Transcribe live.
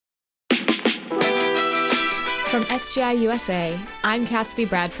From SGI USA, I'm Cassidy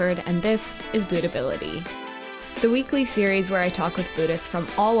Bradford, and this is Buddhability, the weekly series where I talk with Buddhists from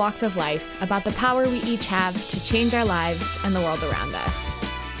all walks of life about the power we each have to change our lives and the world around us.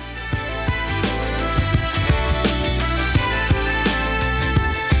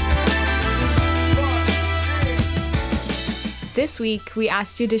 This week, we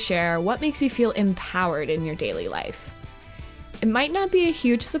asked you to share what makes you feel empowered in your daily life. It might not be a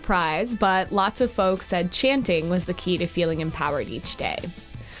huge surprise, but lots of folks said chanting was the key to feeling empowered each day.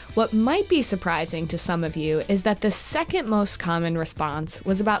 What might be surprising to some of you is that the second most common response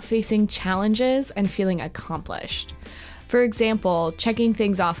was about facing challenges and feeling accomplished. For example, checking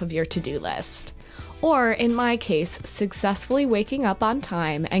things off of your to-do list. Or, in my case, successfully waking up on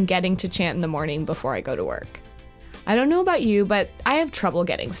time and getting to chant in the morning before I go to work. I don't know about you, but I have trouble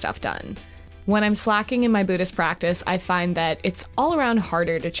getting stuff done. When I'm slacking in my Buddhist practice, I find that it's all around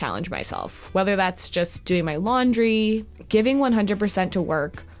harder to challenge myself, whether that's just doing my laundry, giving 100% to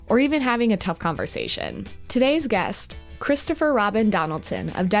work, or even having a tough conversation. Today's guest, Christopher Robin Donaldson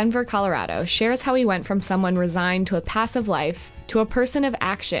of Denver, Colorado, shares how he went from someone resigned to a passive life to a person of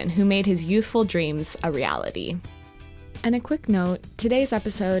action who made his youthful dreams a reality. And a quick note, today's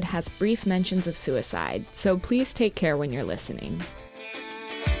episode has brief mentions of suicide, so please take care when you're listening.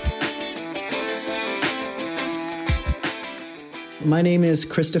 My name is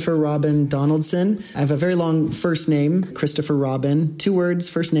Christopher Robin Donaldson. I have a very long first name, Christopher Robin, 2 words,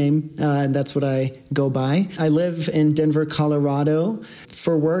 first name, and that's what I go by. I live in Denver, Colorado.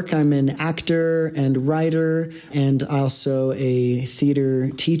 For work, I'm an actor and writer and also a theater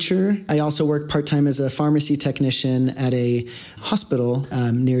teacher. I also work part-time as a pharmacy technician at a hospital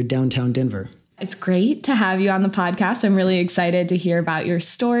near downtown Denver. It's great to have you on the podcast. I'm really excited to hear about your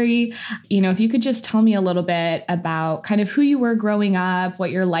story. If you could just tell me a little bit about kind of who you were growing up, what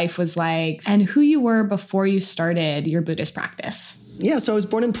your life was like, and who you were before you started your Buddhist practice. Yeah, so I was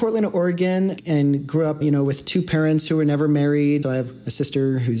born in Portland, Oregon, and grew up, with 2 parents who were never married. I have a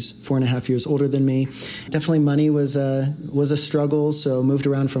sister who's 4.5 years older than me. Definitely money was a struggle, so moved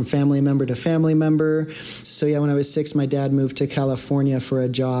around from family member to family member. So yeah, when I was 6, my dad moved to California for a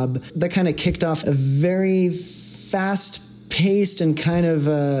job. That kind of kicked off a very fast-paced and kind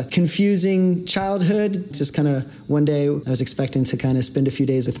of confusing childhood. Just kind of one day I was expecting to kind of spend a few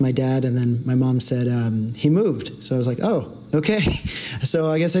days with my dad, and then my mom said he moved. So I was like, oh, okay.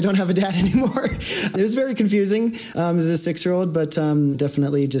 So I guess I don't have a dad anymore. It was very confusing as a 6-year-old, but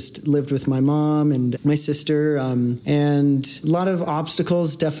definitely just lived with my mom and my sister, and a lot of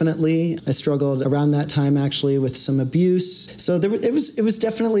obstacles, definitely. I struggled around that time, actually, with some abuse. So it was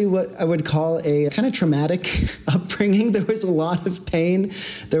definitely what I would call a kind of traumatic upbringing. There was a lot of pain.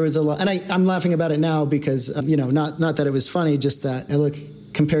 There was a lot, and I'm laughing about it now because, not that it was funny, just that I look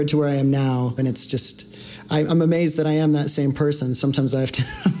compared to where I am now, and it's just, I'm amazed that I am that same person. Sometimes I'm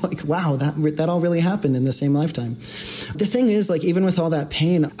like, wow, that all really happened in the same lifetime. The thing is, even with all that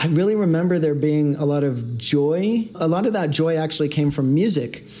pain, I really remember there being a lot of joy. A lot of that joy actually came from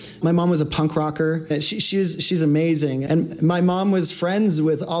music. My mom was a punk rocker. She's amazing. And my mom was friends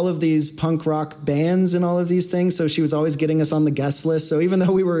with all of these punk rock bands and all of these things. So she was always getting us on the guest list. So even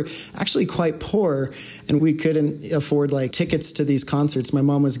though we were actually quite poor and we couldn't afford tickets to these concerts, my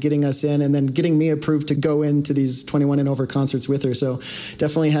mom was getting us in and then getting me approved to go into these 21 and over concerts with her. So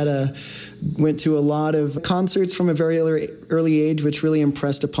definitely went to a lot of concerts from a very early age, which really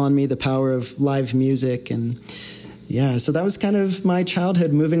impressed upon me the power of live music. And yeah, so that was kind of my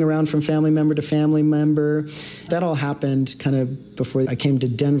childhood, moving around from family member to family member. That all happened kind of before I came to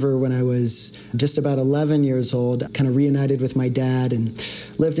Denver when I was just about 11 years old, kind of reunited with my dad and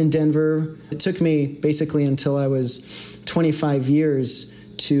lived in Denver. It took me basically until I was 25 years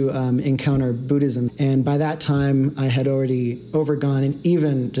to encounter Buddhism. And by that time, I had already overgone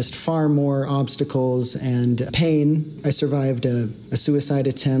even just far more obstacles and pain. I survived a suicide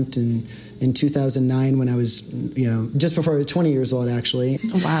attempt in 2009 when I was, just before I was 20 years old, actually.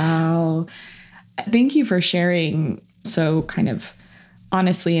 Wow. Thank you for sharing so kind of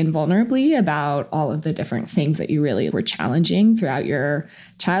honestly and vulnerably about all of the different things that you really were challenging throughout your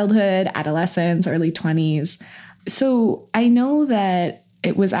childhood, adolescence, early 20s. So I know that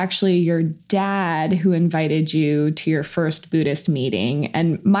it was actually your dad who invited you to your first Buddhist meeting.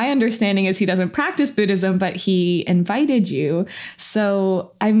 And my understanding is he doesn't practice Buddhism, but he invited you.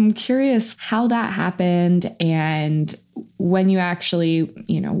 So I'm curious how that happened. And when you actually,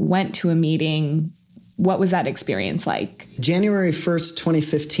 went to a meeting, what was that experience like? January 1st,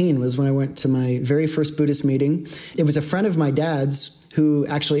 2015 was when I went to my very first Buddhist meeting. It was a friend of my dad's who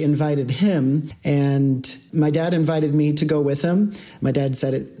actually invited him, and my dad invited me to go with him. My dad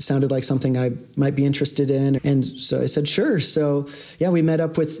said it sounded like something I might be interested in, and so I said, sure. So yeah, we met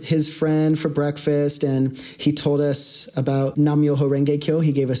up with his friend for breakfast, and he told us about Nam-myoho Renge Kyo.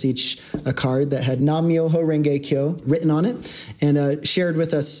 He gave us each a card that had Nam-myoho Renge Kyo written on it, and shared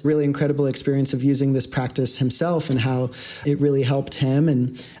with us really incredible experience of using this practice himself and how it really helped him.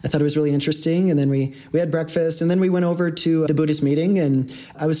 And I thought it was really interesting. And then we had breakfast, and then we went over to the Buddhist meeting, and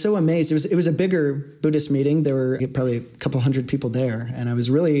I was so amazed. It was a bigger Buddhist meeting. There were probably a couple hundred people there, and I was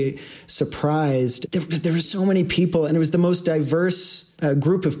really surprised. There were so many people, and it was the most diverse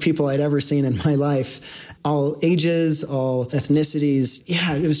group of people I'd ever seen in my life. All ages, all ethnicities.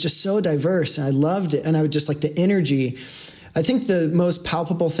 Yeah, it was just so diverse. I loved it, and I would just like the energy. I think the most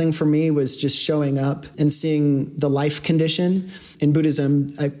palpable thing for me was just showing up and seeing the life condition. In Buddhism,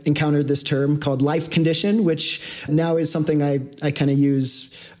 I encountered this term called life condition, which now is something I kind of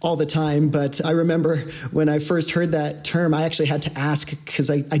use all the time. But I remember when I first heard that term, I actually had to ask because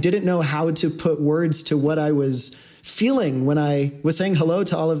I didn't know how to put words to what I was feeling when I was saying hello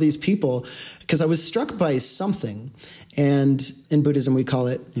to all of these people, because I was struck by something. And in Buddhism, we call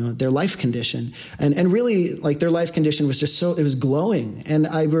it, their life condition. And really, like, their life condition was just it was glowing. And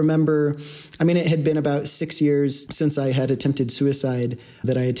I remember, it had been about 6 years since I had attempted suicide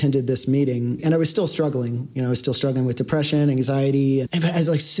that I attended this meeting. And I was still struggling. I was still struggling with depression, anxiety. And as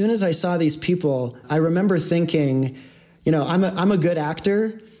soon as I saw these people, I remember thinking, I'm a good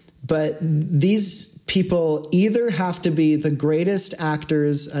actor, but these people either have to be the greatest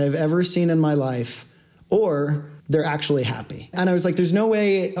actors I've ever seen in my life, or they're actually happy. And I was like, there's no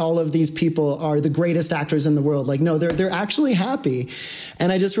way all of these people are the greatest actors in the world. Like, no, they're actually happy.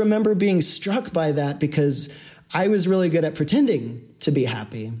 And I just remember being struck by that because I was really good at pretending to be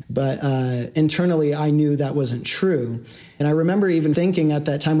happy. But internally, I knew that wasn't true. And I remember even thinking at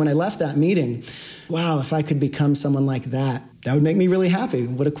that time when I left that meeting, wow, if I could become someone like that, that would make me really happy.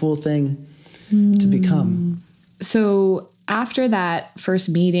 What a cool thing to become. So after that first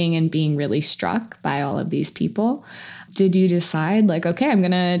meeting and being really struck by all of these people, did you decide like, okay, I'm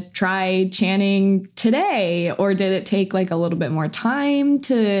going to try chanting today? Or did it take like a little bit more time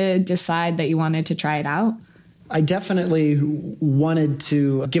to decide that you wanted to try it out? I definitely wanted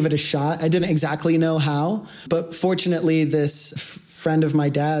to give it a shot. I didn't exactly know how, but fortunately this friend of my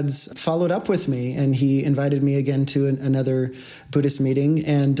dad's followed up with me, and he invited me again to another Buddhist meeting.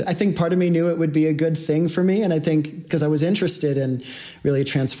 And I think part of me knew it would be a good thing for me. And I think because I was interested in really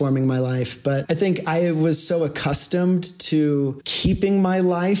transforming my life, but I think I was so accustomed to keeping my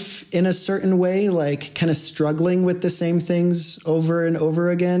life in a certain way, like kind of struggling with the same things over and over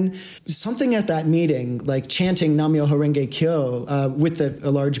again. Something at that meeting, like chanting Nam-myoho Renge Kyo with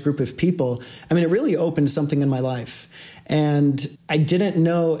a large group of people, it really opened something in my life. And I didn't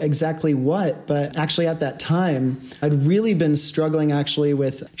know exactly what, but actually at that time, I'd really been struggling actually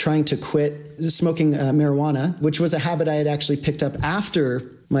with trying to quit smoking marijuana, which was a habit I had actually picked up after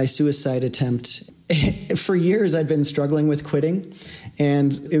my suicide attempt. For years, I'd been struggling with quitting,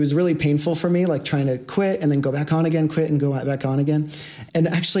 and it was really painful for me, like trying to quit and then go back on again, quit and go back on again. And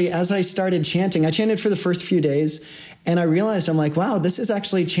actually, as I started chanting, I chanted for the first few days, and I realized, I'm like, wow, this is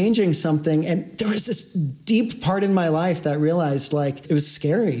actually changing something. And there was this deep part in my life that realized, like, it was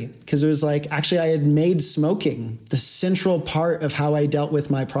scary, because it was like, actually, I had made smoking the central part of how I dealt with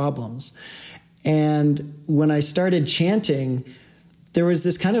my problems. And when I started chanting, there was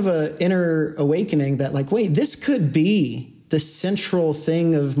this kind of a inner awakening that, like, wait, this could be the central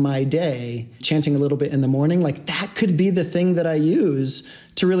thing of my day, chanting a little bit in the morning, like that could be the thing that I use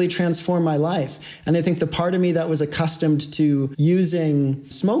to really transform my life. And I think the part of me that was accustomed to using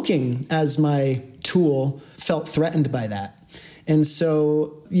smoking as my tool felt threatened by that. And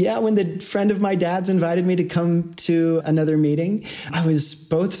so, yeah, when the friend of my dad's invited me to come to another meeting, I was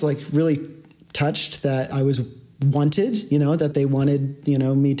both like really touched that I was wanted, that they wanted,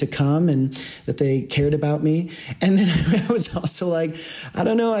 me to come and that they cared about me. And then I was also like, I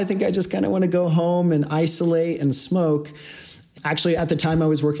don't know, I think I just kind of want to go home and isolate and smoke. Actually, at the time I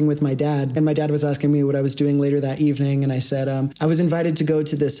was working with my dad, and my dad was asking me what I was doing later that evening. And I said, I was invited to go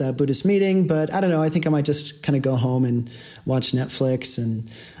to this Buddhist meeting, but I don't know, I think I might just kind of go home and watch Netflix and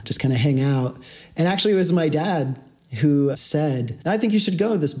just kind of hang out. And actually, it was my dad who said, I think you should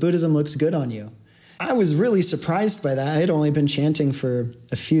go. This Buddhism looks good on you. I was really surprised by that. I had only been chanting for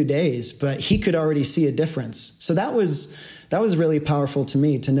a few days, but he could already see a difference. So that was really powerful to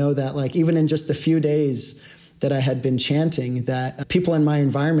me, to know that, like, even in just the few days that I had been chanting that people in my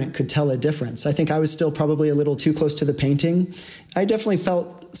environment could tell a difference. I think I was still probably a little too close to the painting. I definitely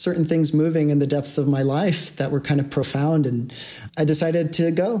felt certain things moving in the depths of my life that were kind of profound, and I decided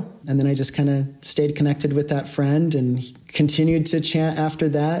to go. And then I just kind of stayed connected with that friend and continued to chant after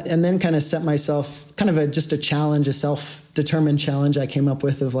that, and then kind of set myself kind of just a challenge, a self-determined challenge I came up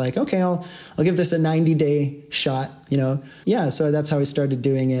with of like, okay, I'll give this a 90-day shot, Yeah, so that's how I started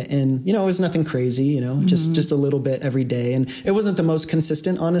doing it. And, it was nothing crazy, just a little bit every day. And it wasn't the most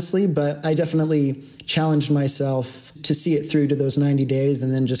consistent, honestly, but I definitely challenged myself to see it through to those 90 days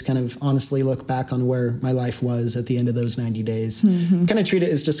and then just kind of honestly look back on where my life was at the end of those 90 days. Kind of treat it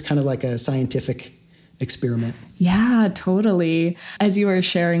as just kind of like a scientific experiment. Yeah, totally. As you were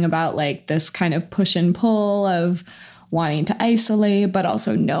sharing about like this kind of push and pull of wanting to isolate, but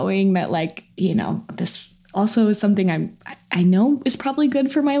also knowing that like, this also is something I know is probably good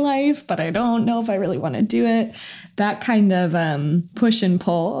for my life, but I don't know if I really want to do it. That kind of push and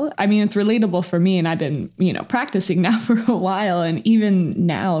pull. I mean, it's relatable for me, and I've been, practicing now for a while. And even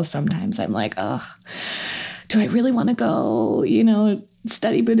now, sometimes I'm like, oh, do I really want to go,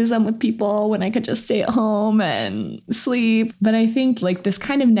 study Buddhism with people when I could just stay at home and sleep? But I think like this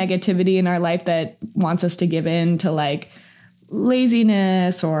kind of negativity in our life that wants us to give in to like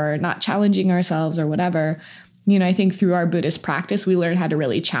laziness or not challenging ourselves or whatever, I think through our Buddhist practice, we learn how to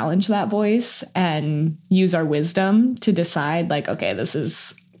really challenge that voice and use our wisdom to decide like, okay, this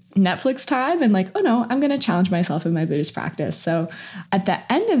is Netflix time, and like, oh no, I'm going to challenge myself in my Buddhist practice. So at the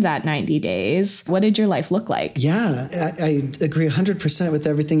end of that 90 days, what did your life look like? Yeah, I agree 100% with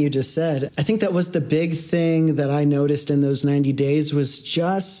everything you just said. I think that was the big thing that I noticed in those 90 days was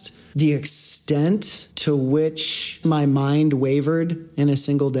just the extent to which my mind wavered in a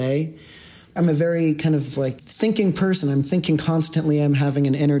single day. I'm a very kind of like thinking person. I'm thinking constantly. I'm having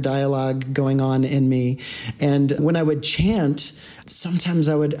an inner dialogue going on in me. And when I would chant, sometimes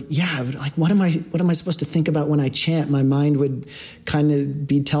I would like, what am I supposed to think about when I chant? My mind would kind of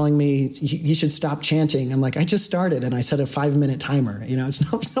be telling me, you should stop chanting. I'm like, I just started and I set a 5-minute timer.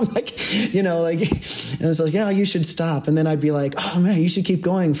 It's not, I'm like, and it's like, you should stop. And then I'd be like, oh man, you should keep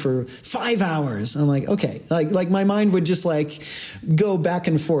going for 5 hours. And I'm like, okay. Like my mind would just like go back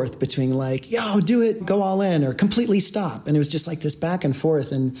and forth between like, do it, go all in, or completely stop. And it was just like this back and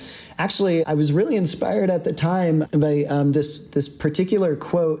forth. And actually, I was really inspired at the time by this particular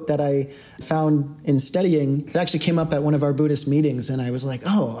quote that I found in studying. It actually came up at one of our Buddhist meetings, and I was like,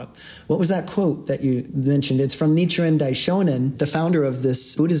 oh, what was that quote that you mentioned? It's from Nichiren Daishonin, the founder of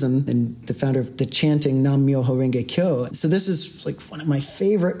this Buddhism and the founder of the chanting Nam Myoho Renge Kyo. So this is like one of my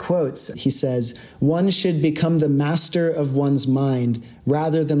favorite quotes. He says, one should become the master of one's mind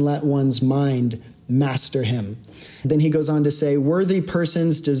rather than let one's mind master him. Then he goes on to say, worthy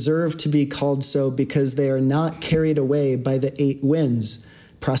persons deserve to be called so because they are not carried away by the 8 winds: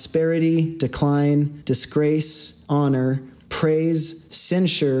 prosperity, decline, disgrace, honor, praise,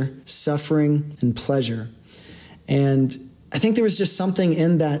 censure, suffering, and pleasure. And I think there was just something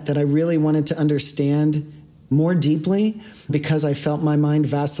in that I really wanted to understand more deeply, because I felt my mind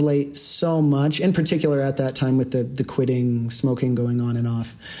vacillate so much, in particular at that time with the quitting, smoking going on and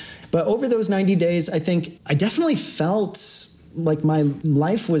off. But over those 90 days, I think I definitely felt like my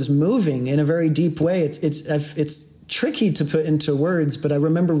life was moving in a very deep way. It's tricky to put into words, but I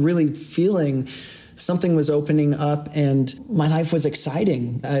remember really feeling something was opening up and my life was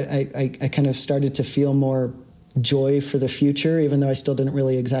exciting. I kind of started to feel more joy for the future, even though I still didn't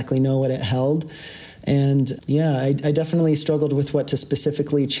really exactly know what it held. And yeah, I definitely struggled with what to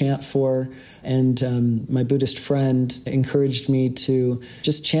specifically chant for. And my Buddhist friend encouraged me to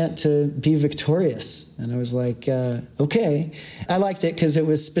just chant to be victorious. And I was like, okay. I liked it because it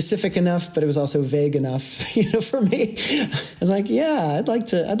was specific enough, but it was also vague enough, for me. I was like, yeah, I'd like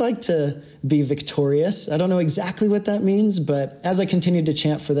to be victorious. I don't know exactly what that means, but as I continued to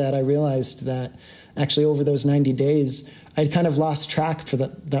chant for that, I realized that actually over those 90 days, I'd kind of lost track for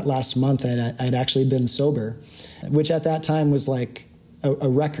that last month. I'd actually been sober, which at that time was like a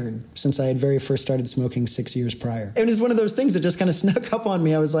record since I had very first started smoking 6 years prior. It was one of those things that just kind of snuck up on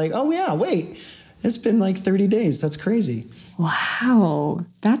me. I was like, oh yeah, wait, it's been like 30 days. That's crazy. Wow,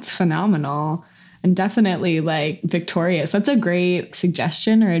 that's phenomenal. And definitely like victorious. That's a great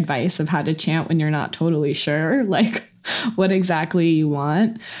suggestion or advice of how to chant when you're not totally sure, like what exactly you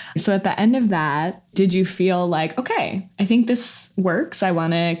want. So at the end of that, did you feel like, okay, I think this works. I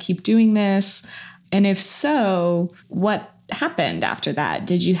want to keep doing this. And if so, what happened after that?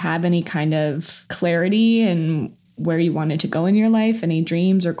 Did you have any kind of clarity in where you wanted to go in your life? Any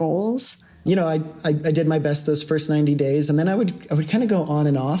dreams or goals? I did my best those first 90 days, and then I would kind of go on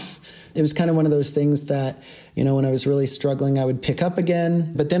and off. It was kind of one of those things that when I was really struggling, I would pick up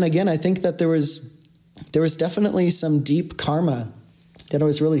again. But then again, I think that there was definitely some deep karma that I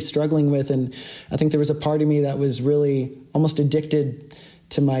was really struggling with. And I think there was a part of me that was really almost addicted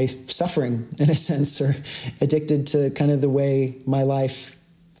to my suffering, in a sense, or addicted to kind of the way my life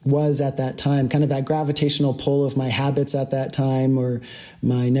was at that time, kind of that gravitational pull of my habits at that time, or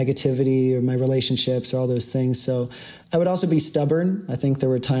my negativity, or my relationships, or all those things. So I would also be stubborn. I think there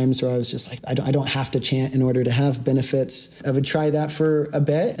were times where I was just like, I don't have to chant in order to have benefits. I would try that for a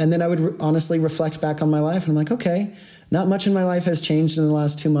bit, and then I would honestly reflect back on my life, and I'm like, okay, not much in my life has changed in the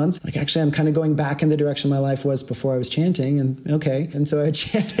last 2 months. Like, actually, I'm kind of going back in the direction my life was before I was chanting, and okay. And so I'd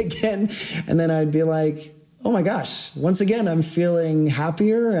chant again, and then I'd be like, oh my gosh, once again, I'm feeling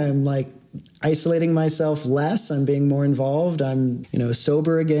happier. I'm like isolating myself less. I'm being more involved. I'm,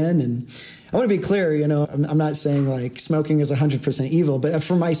 sober again. And I want to be clear, I'm not saying like smoking is 100% evil, but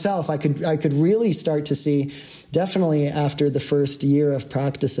for myself, I could really start to see, definitely after the first year of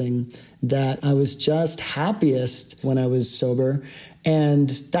practicing, that I was just happiest when I was sober. And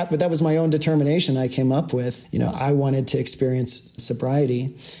that was my own determination I came up with. I wanted to experience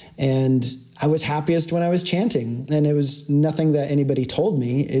sobriety, and I was happiest when I was chanting. And it was nothing that anybody told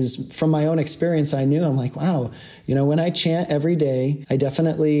me. It was from my own experience. I knew, I'm like, wow, when I chant every day, I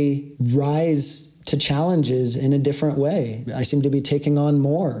definitely rise to challenges in a different way. I seem to be taking on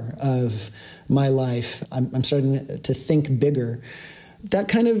more of my life. I'm starting to think bigger. That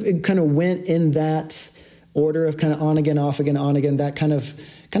kind of went in that order of kind of on again, off again, on again, that kind of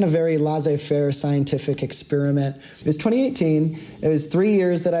very laissez-faire scientific experiment. It was 2018. It was 3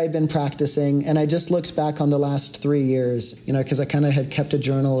 years that I had been practicing, and I just looked back on the last 3 years, because I kind of had kept a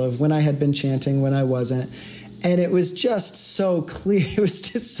journal of when I had been chanting, when I wasn't. And it was just so clear. It was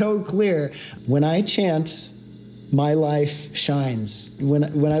just so clear. When I chant, my life shines. When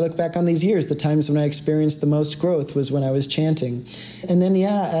I look back on these years, the times when I experienced the most growth was when I was chanting. And then,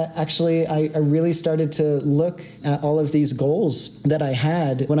 actually, I really started to look at all of these goals that I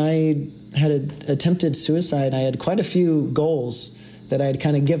had. When I had attempted suicide, I had quite a few goals that I had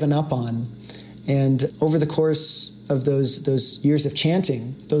kind of given up on. And over the course of those years of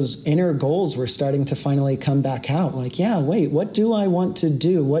chanting, those inner goals were starting to finally come back out. Like, wait, what do I want to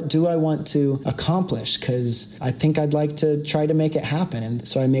do? What do I want to accomplish? Because I think I'd like to try to make it happen. And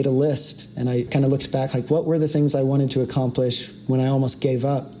so I made a list, and I kind of looked back, like, what were the things I wanted to accomplish when I almost gave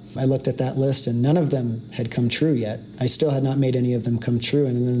up? I looked at that list, and none of them had come true yet. I still had not made any of them come true.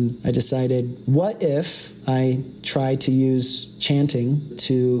 And then I decided, what if I try to use chanting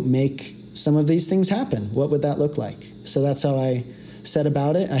to make some of these things happen? What would that look like? So that's how I set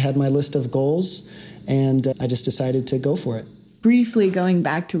about it. I had my list of goals, and I just decided to go for it. Briefly going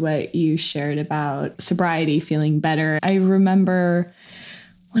back to what you shared about sobriety, feeling better, I remember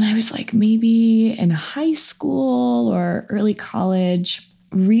when I was like maybe in high school or early college,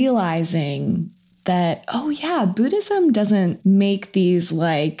 realizing that, Buddhism doesn't make these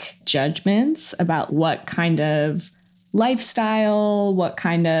like judgments about what kind of lifestyle, what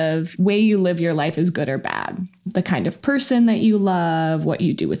kind of way you live your life is good or bad, the kind of person that you love, what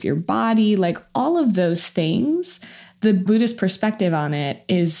you do with your body, like all of those things. The Buddhist perspective on it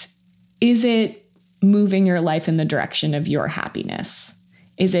is it moving your life in the direction of your happiness?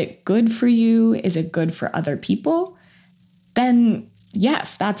 Is it good for you? Is it good for other people? Then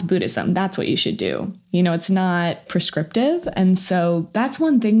yes, that's Buddhism. That's what you should do. It's not prescriptive. And so that's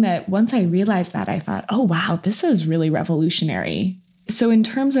one thing that once I realized that, I thought, oh, wow, this is really revolutionary. So in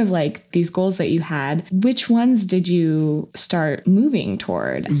terms of like these goals that you had, which ones did you start moving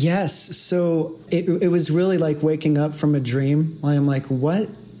toward? Yes. So it was really like waking up from a dream. I'm like, what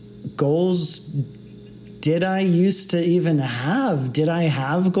goals did I used to even have? Did I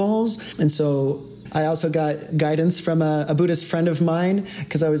have goals? And so I also got guidance from a Buddhist friend of mine,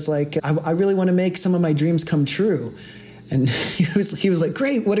 because I was like, I really want to make some of my dreams come true. And he was like,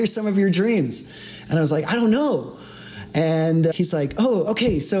 great, what are some of your dreams? And I was like, I don't know. And he's like, oh,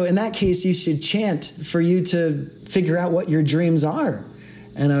 okay, so in that case, you should chant for you to figure out what your dreams are.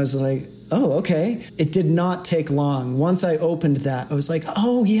 And I was like, oh, okay. It did not take long. Once I opened that, I was like,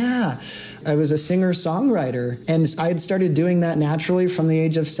 oh, yeah. I was a singer-songwriter, and I had started doing that naturally from the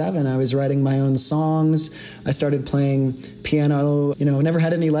age of 7. I was writing my own songs. I started playing piano, never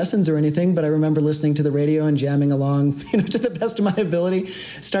had any lessons or anything, but I remember listening to the radio and jamming along, to the best of my ability.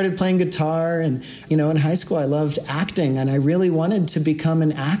 Started playing guitar, and, in high school, I loved acting, and I really wanted to become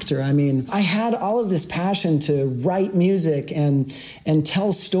an actor. I mean, I had all of this passion to write music and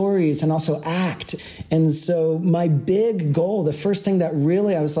tell stories and also act. And so my big goal, the first thing that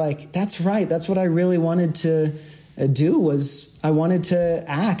really, I was like, that's right. That's what I really wanted to do, was I wanted to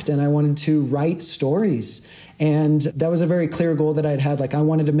act, and I wanted to write stories. And that was a very clear goal that I'd had. Like, I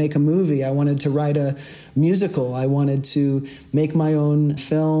wanted to make a movie. I wanted to write a musical. I wanted to make my own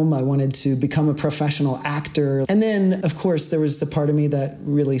film. I wanted to become a professional actor. And then, of course, there was the part of me that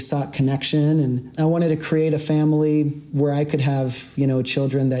really sought connection. And I wanted to create a family where I could have,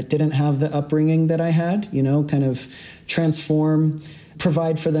 children that didn't have the upbringing that I had, kind of transform,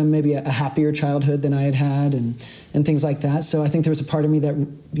 provide for them maybe a happier childhood than I had had and things like that. So I think there was a part of me that,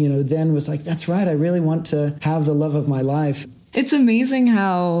 then was like, that's right, I really want to have the love of my life. It's amazing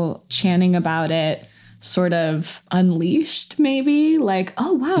how chanting about it sort of unleashed maybe like,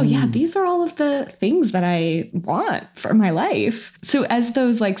 oh, wow, yeah, these are all of the things that I want for my life. So as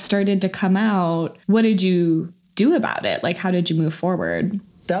those started to come out, what did you do about it? How did you move forward?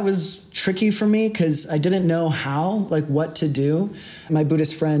 That was tricky for me because I didn't know how, what to do. My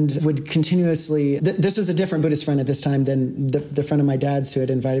Buddhist friend would continuously, this was a different Buddhist friend at this time than the friend of my dad's who had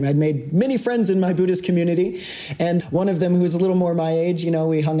invited me. I'd made many friends in my Buddhist community. And one of them who was a little more my age,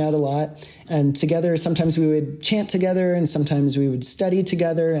 we hung out a lot. And together, sometimes we would chant together and sometimes we would study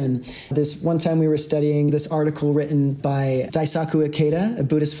together. And this one time we were studying this article written by Daisaku Ikeda, a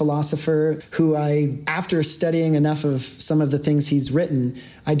Buddhist philosopher who after studying enough of some of the things he's written,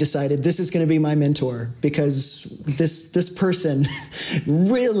 I decided this is going to be my mentor because this person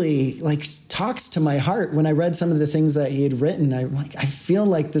really talks to my heart. When I read some of the things that he had written, I feel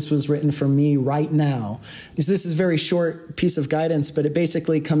like this was written for me right now. This is a very short piece of guidance, but it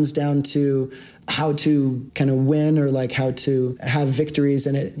basically comes down to how to kind of win or how to have victories.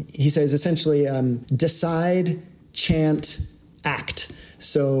 And he says essentially decide, chant, act.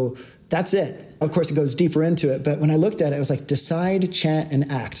 So that's it. Of course, it goes deeper into it. But when I looked at it, it was decide, chant,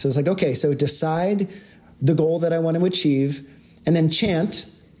 and act. So it was okay, so decide the goal that I want to achieve, and then chant,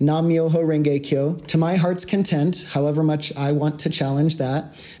 Nam Myoho Renge Kyo, to my heart's content, however much I want to challenge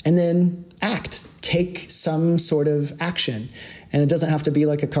that, and then act. Take some sort of action. And it doesn't have to be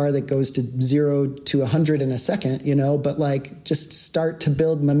like a car that goes to 0 to 100 in a second, but just start to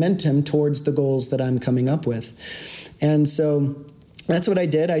build momentum towards the goals that I'm coming up with. And so that's what I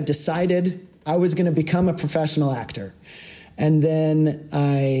did. I decided I was going to become a professional actor. And then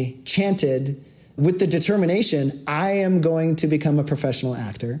I chanted with the determination, I am going to become a professional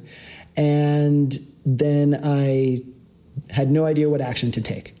actor. And then I had no idea what action to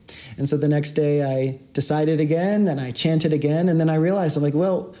take. And so the next day I decided again and I chanted again. And then I realized,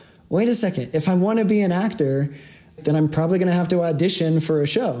 well, wait a second. If I want to be an actor, then I'm probably going to have to audition for a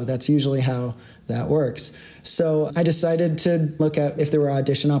show. That's usually how that works. So I decided to look at if there were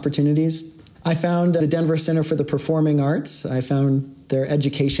audition opportunities. I found the Denver Center for the Performing Arts. I found their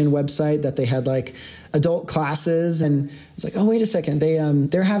education website that they had adult classes, and it's oh, wait a second,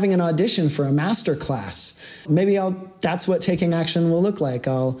 they're having an audition for a master class. Maybe that's what taking action will look like.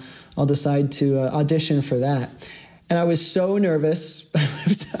 I'll decide to audition for that. And I was so nervous.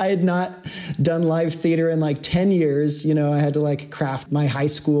 I had not done live theater in 10 years. I had to craft my high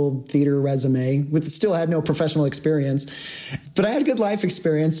school theater resume, still had no professional experience. But I had good life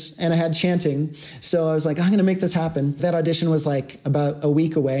experience and I had chanting. So I was I'm going to make this happen. That audition was about a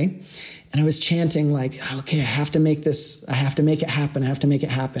week away. And I was chanting okay, I have to make this, I have to make it happen. I have to make it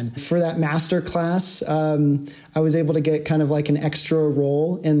happen. For that master class, I was able to get kind of an extra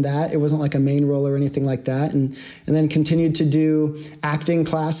role in that. It wasn't a main role or anything like that. And then continued to do acting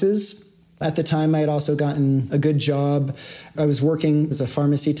classes. At the time, I had also gotten a good job. I was working as a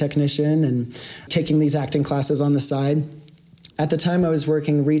pharmacy technician and taking these acting classes on the side. At the time I was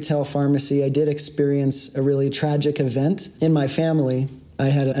working retail pharmacy, I did experience a really tragic event in my family. I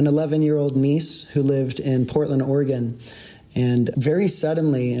had an 11-year-old niece who lived in Portland, Oregon, and very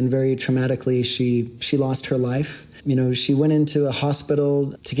suddenly and very traumatically, she lost her life. She went into a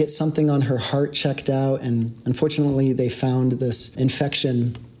hospital to get something on her heart checked out, and unfortunately, they found this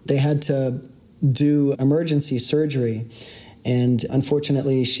infection. They had to do emergency surgery, and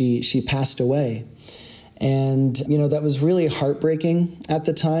unfortunately, she passed away. And, that was really heartbreaking at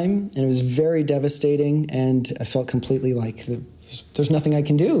the time, and it was very devastating, and I felt completely there's nothing I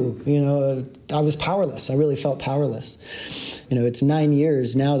can do. I was powerless. I really felt powerless. It's 9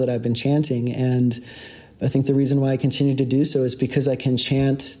 years now that I've been chanting, and I think the reason why I continue to do so is because I can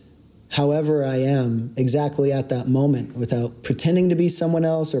chant however I am exactly at that moment without pretending to be someone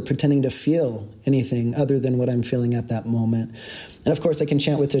else or pretending to feel anything other than what I'm feeling at that moment. And of course I can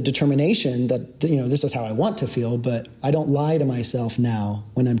chant with the determination that, this is how I want to feel, but I don't lie to myself now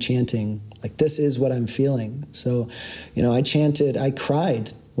when I'm chanting. This is what I'm feeling. So, I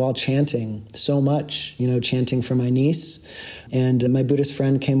cried while chanting so much, chanting for my niece. And my Buddhist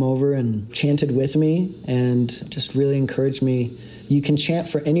friend came over and chanted with me and just really encouraged me. You can chant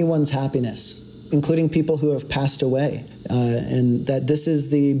for anyone's happiness. including people who have passed away, and that this is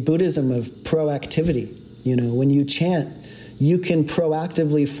the Buddhism of proactivity. When you chant, you can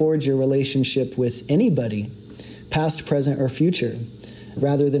proactively forge your relationship with anybody, past, present, or future.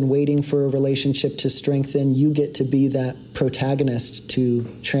 Rather than waiting for a relationship to strengthen, you get to be that protagonist to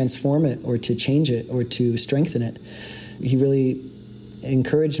transform it or to change it or to strengthen it. He really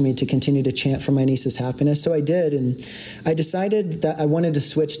encouraged me to continue to chant for my niece's happiness. So I did, and I decided that I wanted to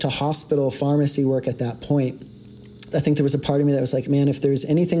switch to hospital pharmacy work at that point. I think there was a part of me that was like, man, if there's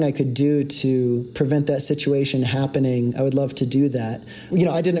anything I could do to prevent that situation happening, I would love to do that.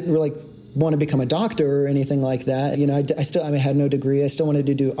 I didn't really want to become a doctor or anything like that. I had no degree. I still wanted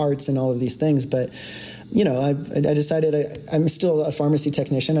to do arts and all of these things, but I decided I'm still a pharmacy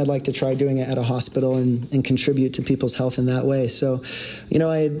technician. I'd like to try doing it at a hospital and contribute to people's health in that way. So,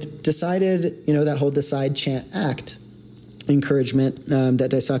 I had decided, that whole decide, chant, act encouragement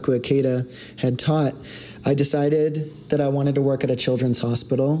that Daisaku Ikeda had taught. I decided that I wanted to work at a children's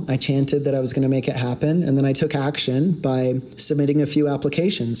hospital. I chanted that I was going to make it happen, and then I took action by submitting a few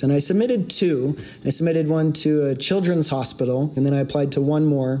applications. And I submitted two. I submitted one to a children's hospital, and then I applied to one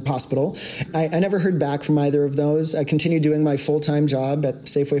more hospital. I never heard back from either of those. I continued doing my full-time job at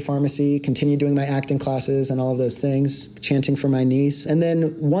Safeway Pharmacy, continued doing my acting classes and all of those things, chanting for my niece. And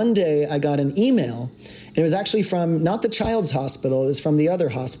then one day I got an email. It was actually from not the child's hospital, it was from the other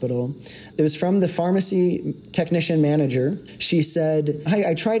hospital. It was from the pharmacy technician manager. She said,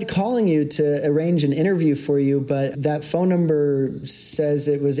 "Hi, I tried calling you to arrange an interview for you, but that phone number says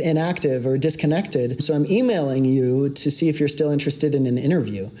it was inactive or disconnected. So I'm emailing you to see if you're still interested in an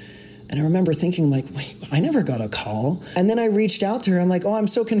interview." And I remember thinking, wait, I never got a call. And then I reached out to her. I'm like, I'm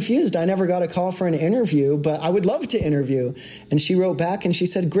so confused. I never got a call for an interview, but I would love to interview. And she wrote back and she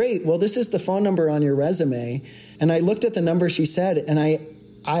said, "Great. Well, this is the phone number on your resume." And I looked at the number she said, and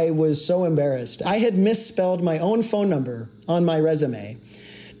I was so embarrassed. I had misspelled my own phone number on my resume.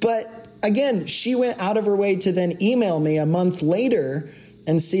 But again, she went out of her way to then email me a month later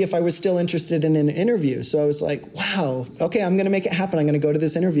and see if I was still interested in an interview. So I was like, wow, okay, I'm going to make it happen. I'm going to go to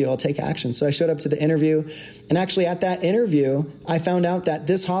this interview. I'll take action. So I showed up to the interview. And actually at that interview, I found out that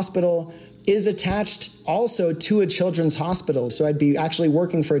this hospital is attached also to a children's hospital. So I'd be actually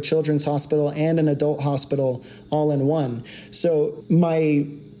working for a children's hospital and an adult hospital all in one. So my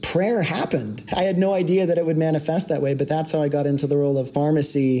prayer happened. I had no idea that it would manifest that way, but that's how I got into the role of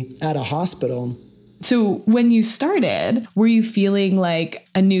pharmacy at a hospital. So when you started, were you feeling like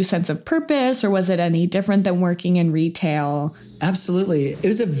a new sense of purpose, or was it any different than working in retail? Absolutely. It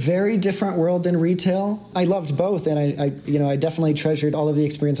was a very different world than retail. I loved both, and I definitely treasured all of the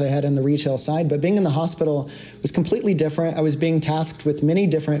experience I had on the retail side, but being in the hospital was completely different. I was being tasked with many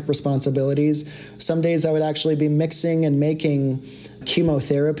different responsibilities. Some days I would actually be mixing and making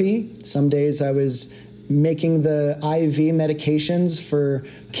chemotherapy. Some days I was making the IV medications for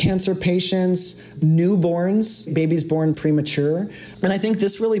cancer patients, newborns, babies born premature. And I think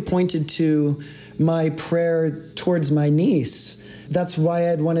this really pointed to my prayer towards my niece. That's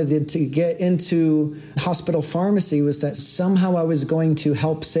why I'd wanted to get into hospital pharmacy, was that somehow I was going to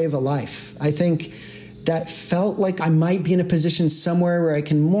help save a life. I think that felt like I might be in a position somewhere where I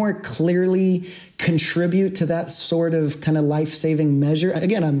can more clearly contribute to that sort of kind of life-saving measure.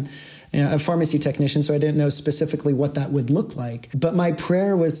 Again, I'm a pharmacy technician, so I didn't know specifically what that would look like. But my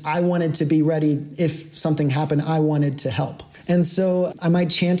prayer was I wanted to be ready if something happened. I wanted to help. And so my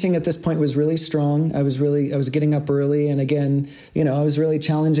chanting at this point was really strong. I was getting up early. And again, I was really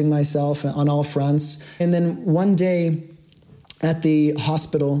challenging myself on all fronts. And then one day at the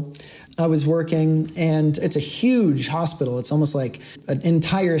hospital, I was working, and it's a huge hospital. It's almost like an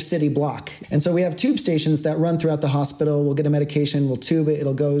entire city block. And so we have tube stations that run throughout the hospital. We'll get a medication, we'll tube it,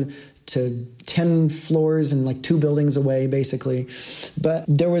 it'll go to 10 floors and like 2 buildings away, basically. But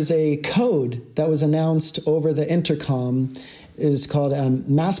there was a code that was announced over the intercom. It was called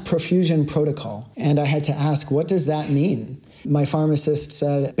Mass Perfusion Protocol. And I had to ask, what does that mean? My pharmacist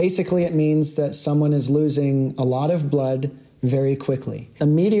said, basically it means that someone is losing a lot of blood very quickly.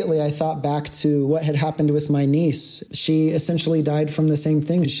 Immediately, I thought back to what had happened with my niece. She essentially died from the same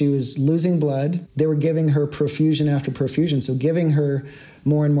thing. She was losing blood. They were giving her perfusion after perfusion, so giving her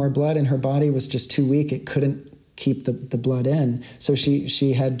more and more blood, and her body was just too weak. It couldn't keep the blood in. So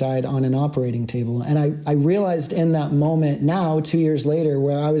she had died on an operating table. And I realized in that moment now, 2 years later,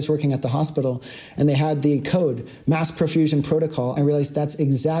 where I was working at the hospital, and they had the code, Mass Perfusion Protocol, I realized that's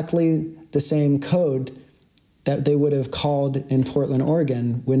exactly the same code that they would have called in Portland,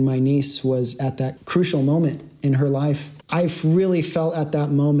 Oregon, when my niece was at that crucial moment in her life. I really felt at that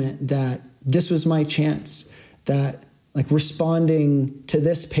moment that this was my chance, that like responding to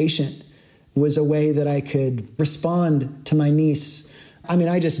this patient was a way that I could respond to my niece. I mean,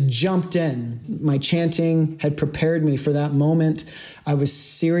 I just jumped in. My chanting had prepared me for that moment. I was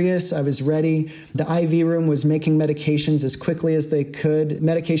serious. I was ready. The IV room was making medications as quickly as they could.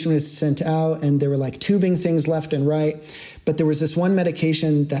 Medication was sent out, and there were like tubing things left and right. But there was this one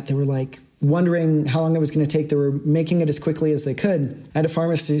medication that they were like wondering how long it was going to take. They were making it as quickly as they could. I had a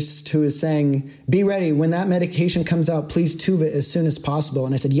pharmacist who was saying, be ready. When that medication comes out, please tube it as soon as possible.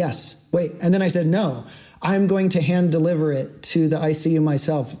 And I said, yes. Wait. And then I said, no. I'm going to hand deliver it to the ICU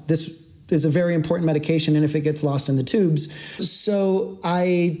myself. This is a very important medication, and if it gets lost in the tubes. So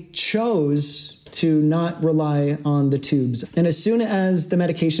I chose to not rely on the tubes. And as soon as the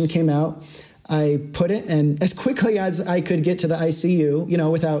medication came out, I put it, and as quickly as I could get to the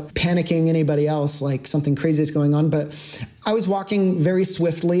ICU, without panicking anybody else, like something crazy is going on. But I was walking very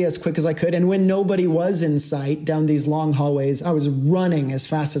swiftly, as quick as I could. And when nobody was in sight down these long hallways, I was running as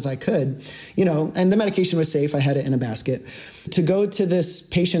fast as I could, and the medication was safe. I had it in a basket. To go to this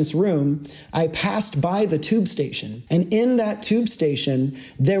patient's room, I passed by the tube station. And in that tube station,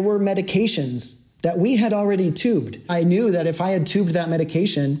 there were medications that we had already tubed. I knew that if I had tubed that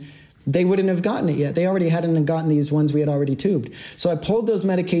medication, they wouldn't have gotten it yet. They already hadn't gotten these ones we had already tubed. So I pulled those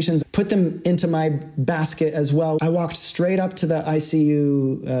medications, put them into my basket as well. I walked straight up to the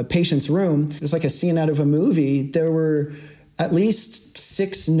ICU patient's room. It was like a scene out of a movie. There were at least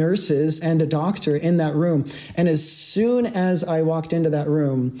 6 nurses and a doctor in that room. And as soon as I walked into that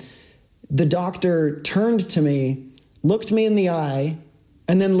room, the doctor turned to me, looked me in the eye,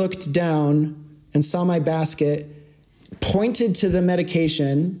 and then looked down and saw my basket, pointed to the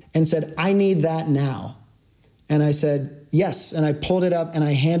medication and said, I need that now. And I said, yes. And I pulled it up and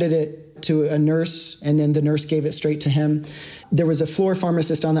I handed it to a nurse, and then the nurse gave it straight to him. There was a floor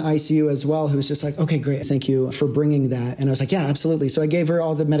pharmacist on the ICU as well who was just like, okay, great. Thank you for bringing that. And I was like, yeah, absolutely. So I gave her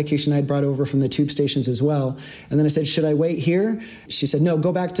all the medication I had brought over from the tube stations as well. And then I said, should I wait here? She said, no,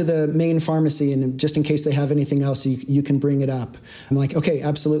 go back to the main pharmacy, and just in case they have anything else, you can bring it up. I'm like, okay,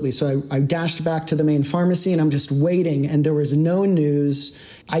 absolutely. So I dashed back to the main pharmacy, and I'm just waiting, and there was no news.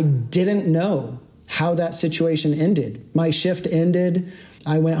 I didn't know how that situation ended. My shift ended.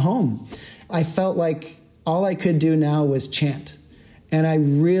 I went home. I felt like all I could do now was chant. And I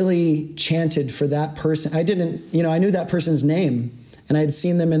really chanted for that person. I didn't, I knew that person's name, and I had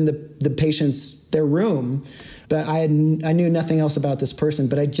seen them in their room, but I knew nothing else about this person.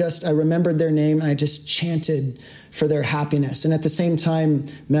 But I remembered their name, and I just chanted for their happiness. And at the same time,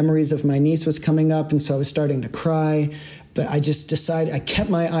 memories of my niece was coming up, and so I was starting to cry. But I just decided, I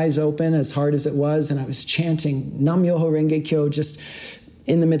kept my eyes open as hard as it was, and I was chanting Nam Myoho Renge Kyo, just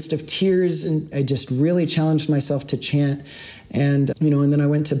in the midst of tears, and I just really challenged myself to chant. And, and then I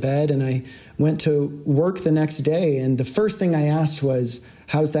went to bed, and I went to work the next day, and the first thing I asked was,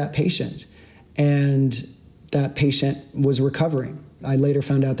 how's that patient? And that patient was recovering. I later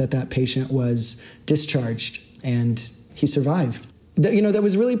found out that patient was discharged, and he survived. That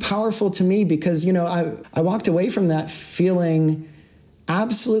was really powerful to me because, I walked away from that feeling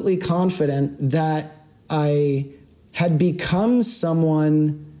absolutely confident that I had become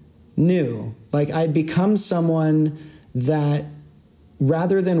someone new. Like I'd become someone that,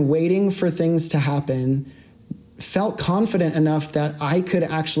 rather than waiting for things to happen, felt confident enough that I could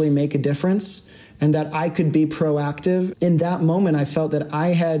actually make a difference and that I could be proactive. In that moment, I felt that I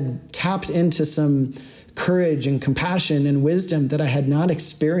had tapped into some courage and compassion and wisdom that I had not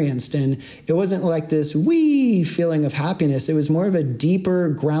experienced. And it wasn't like this wee feeling of happiness. It was more of a deeper,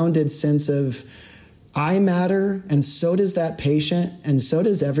 grounded sense of, I matter, and so does that patient, and so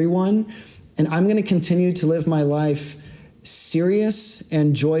does everyone. And I'm going to continue to live my life serious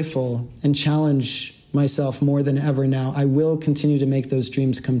and joyful and challenge myself more than ever now. I will continue to make those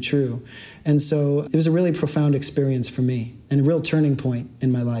dreams come true. And so it was a really profound experience for me and a real turning point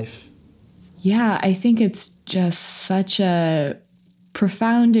in my life. Yeah, I think it's just such a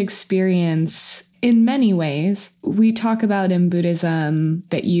profound experience in many ways. We talk about in Buddhism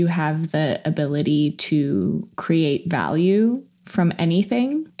that you have the ability to create value from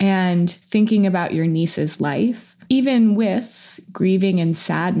anything. And thinking about your niece's life, even with grieving and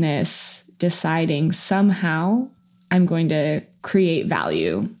sadness, deciding somehow I'm going to create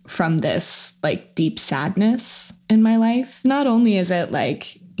value from this like deep sadness in my life. Not only is it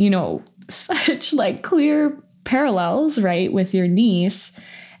like, such like clear parallels, right, with your niece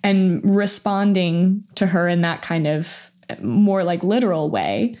and responding to her in that kind of more like literal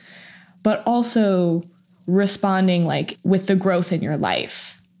way, but also responding like with the growth in your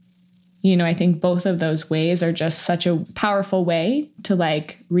life. I think both of those ways are just such a powerful way to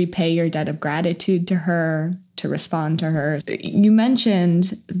like repay your debt of gratitude to her, to respond to her. You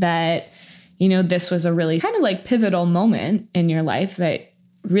mentioned that this was a really kind of like pivotal moment in your life that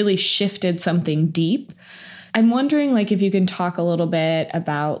really shifted something deep. I'm wondering, like, if you can talk a little bit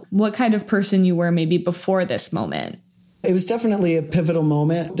about what kind of person you were maybe before this moment. It was definitely a pivotal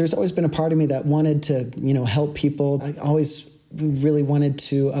moment. There's always been a part of me that wanted to, help people. I always really wanted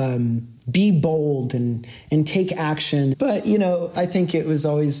to be bold and take action. But, I think it was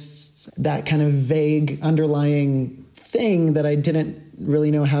always that kind of vague underlying thing that I didn't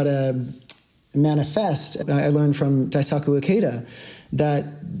really know how to manifest. I learned from Daisaku Ikeda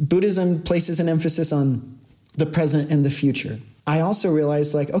that Buddhism places an emphasis on the present and the future. I also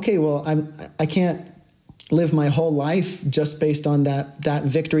realized, like, okay, well, I can't live my whole life just based on that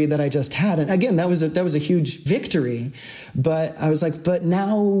victory that I just had. And again, that was a huge victory. But I was like, but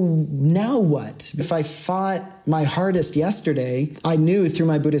now what? If I fought my hardest yesterday, I knew through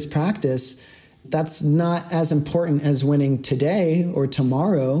my Buddhist practice that's not as important as winning today or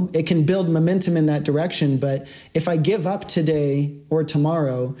tomorrow. It can build momentum in that direction, but if I give up today or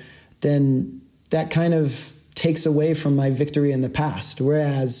tomorrow, then that kind of takes away from my victory in the past.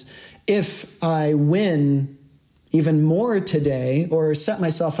 Whereas if I win even more today or set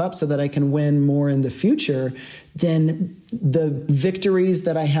myself up so that I can win more in the future, then the victories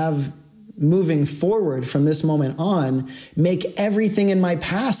that I have moving forward from this moment on make everything in my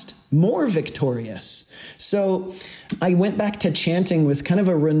past more victorious. So I went back to chanting with kind of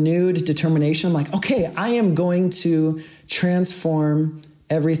a renewed determination. I'm like, okay, I am going to transform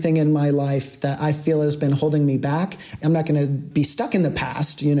everything in my life that I feel has been holding me back. I'm not going to be stuck in the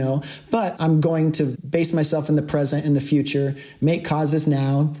past, but I'm going to base myself in the present and the future, make causes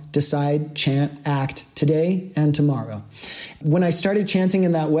now, decide, chant, act today and tomorrow. When I started chanting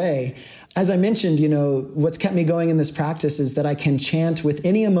in that way, as I mentioned, what's kept me going in this practice is that I can chant with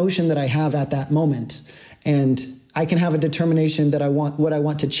any emotion that I have at that moment. And I can have a determination that I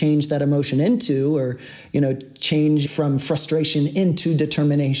want to change that emotion into, or, change from frustration into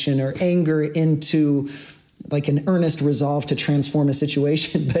determination, or anger into like an earnest resolve to transform a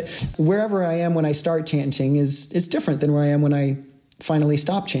situation. But wherever I am when I start chanting is different than where I am when I finally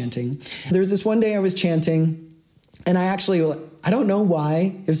stop chanting. There was this one day I was chanting, and I don't know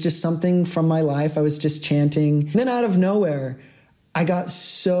why. It was just something from my life. I was just chanting. And then out of nowhere, I got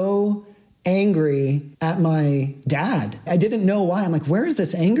so angry at my dad. I didn't know why. I'm like, where is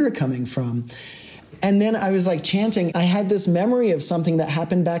this anger coming from? And then I was like chanting. I had this memory of something that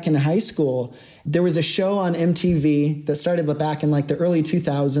happened back in high school. There was a show on MTV that started back in like the early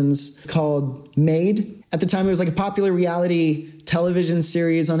 2000s called Made. At the time, it was like a popular reality television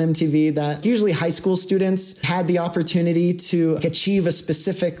series on MTV that usually high school students had the opportunity to achieve a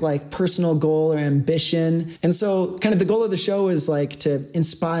specific like personal goal or ambition. And so kind of the goal of the show is like to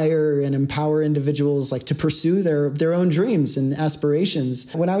inspire and empower individuals like to pursue their own dreams and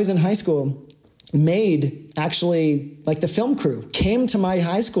aspirations. When I was in high school, Made actually, like the film crew, came to my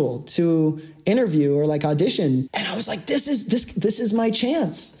high school to interview or like audition. And I was like, this is my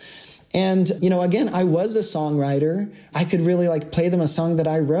chance. And, again, I was a songwriter. I could really like play them a song that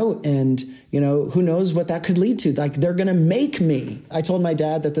I wrote, and, who knows what that could lead to. Like, they're going to make me. I told my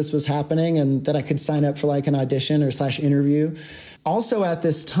dad that this was happening and that I could sign up for like an audition or / interview. Also at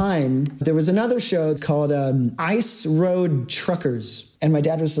this time, there was another show called Ice Road Truckers. And my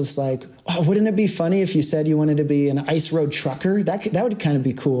dad was just like, oh, wouldn't it be funny if you said you wanted to be an ice road trucker? That would kind of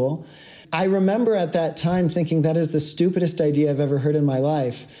be cool. I remember at that time thinking that is the stupidest idea I've ever heard in my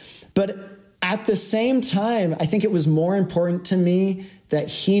life. But at the same time, I think it was more important to me that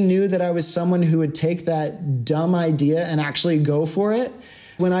he knew that I was someone who would take that dumb idea and actually go for it.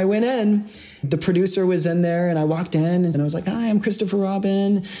 When I went in, the producer was in there and I walked in and I was like, hi, I'm Christopher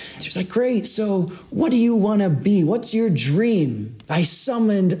Robin. She was like, great. So what do you want to be? What's your dream? I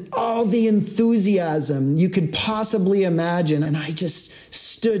summoned all the enthusiasm you could possibly imagine. And I just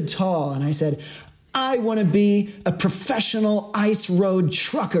stood tall and I said, I want to be a professional ice road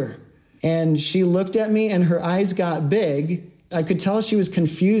trucker. And she looked at me and her eyes got big. I could tell she was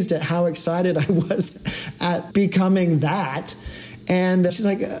confused at how excited I was at becoming that. And she's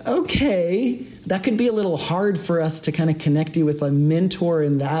like, okay, that could be a little hard for us to kind of connect you with a mentor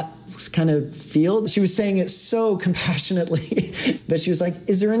in that kind of field. She was saying it so compassionately, but she was like,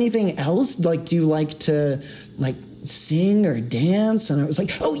 is there anything else? Like, do you like to like sing or dance? And I was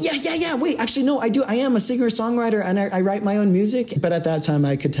like, oh yeah. Wait, actually, no, I do. I am a singer-songwriter and I write my own music. But at that time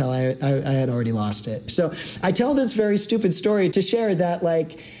I could tell I had already lost it. So I tell this very stupid story to share that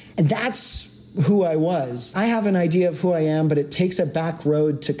like, that's who I was. I have an idea of who I am, but it takes a back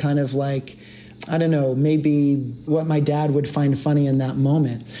road to kind of like I don't know, maybe what my dad would find funny in that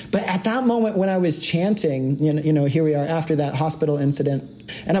moment. But at that moment when I was chanting, here we are after that hospital incident,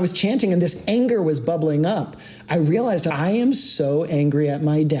 and I was chanting and this anger was bubbling up, I realized I am so angry at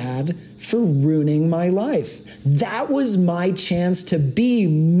my dad for ruining my life. That was my chance to be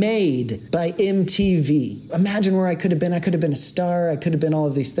made by MTV. Imagine where I could have been. I could have been a star. I could have been all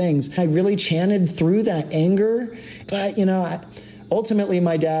of these things. I really chanted through that anger. But, ultimately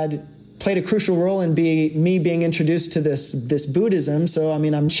my dad played a crucial role in me being introduced to this Buddhism. So,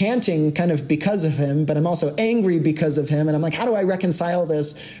 I'm chanting kind of because of him, but I'm also angry because of him. And I'm like, how do I reconcile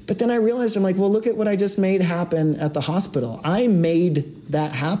this? But then I realized, I'm like, well, look at what I just made happen at the hospital. I made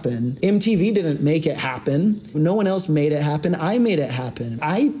that happen. MTV didn't make it happen. No one else made it happen. I made it happen.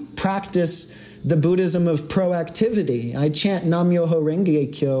 I practice the Buddhism of proactivity. I chant Nam-myoho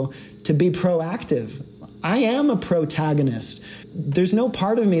Renge Kyo to be proactive. I am a protagonist. There's no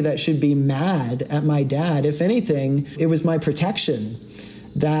part of me that should be mad at my dad. If anything, it was my protection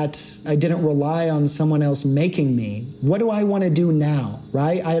that I didn't rely on someone else making me. What do I want to do now,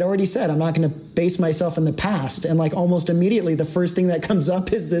 right? I had already said I'm not going to base myself in the past. And almost immediately, the first thing that comes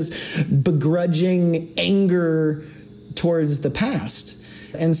up is this begrudging anger towards the past.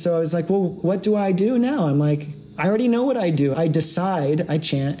 And so I was like, well, what do I do now? I'm like, I already know what I do. I decide, I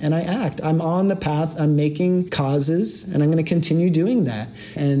chant, and I act. I'm on the path. I'm making causes, and I'm going to continue doing that.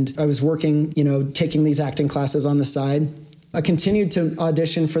 And I was working, taking these acting classes on the side. I continued to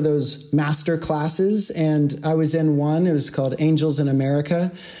audition for those master classes, and I was in one. It was called Angels in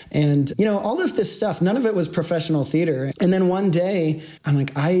America. And, all of this stuff, none of it was professional theater. And then one day, I'm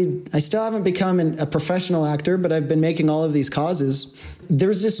like, I still haven't become a professional actor, but I've been making all of these causes. There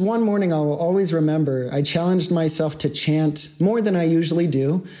was this one morning I'll always remember. I challenged myself to chant more than I usually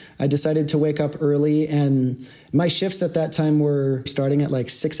do. I decided to wake up early, and my shifts at that time were starting at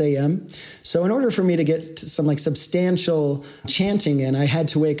 6 a.m. So in order for me to get some substantial chanting in, I had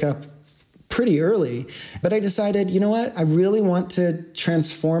to wake up pretty early. But I decided, you know what? I really want to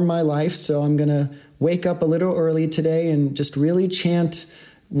transform my life, so I'm going to wake up a little early today and just really chant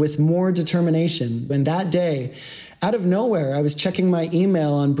with more determination. And that day, out of nowhere, I was checking my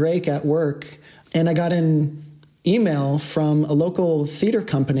email on break at work, and I got an email from a local theater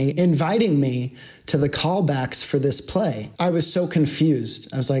company inviting me to the callbacks for this play. I was so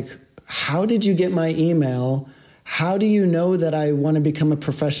confused. I was like, how did you get my email? How do you know that I want to become a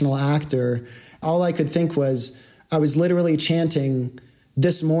professional actor? All I could think was I was literally chanting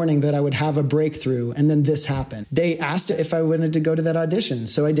this morning that I would have a breakthrough, and then this happened. They asked if I wanted to go to that audition,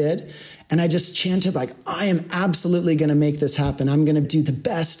 so I did. And I just chanted I am absolutely going to make this happen. I'm going to do the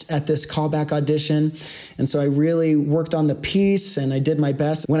best at this callback audition. And so I really worked on the piece, and I did my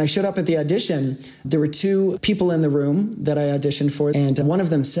best. When I showed up at the audition, there were two people in the room that I auditioned for, and one of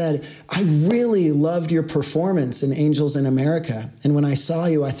them said, I really loved your performance in Angels in America. And when I saw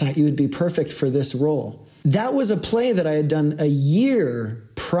you, I thought you would be perfect for this role. That was a play that I had done a year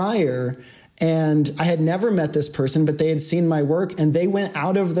prior, and I had never met this person, but they had seen my work, and they went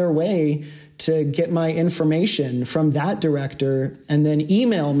out of their way to get my information from that director and then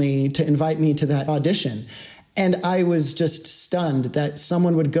email me to invite me to that audition. And I was just stunned that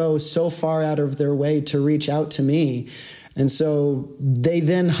someone would go so far out of their way to reach out to me. And so they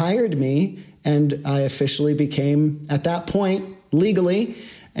then hired me, and I officially became, at that point, legally,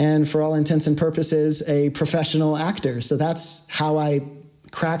 and for all intents and purposes, a professional actor. So that's how I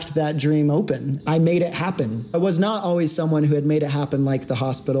cracked that dream open. I made it happen. I was not always someone who had made it happen like the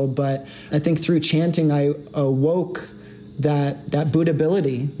hospital, but I think through chanting, I awoke that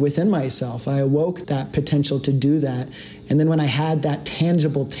Buddhability within myself. I awoke that potential to do that. And then when I had that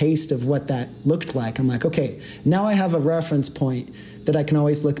tangible taste of what that looked like, I'm like, okay, now I have a reference point that I can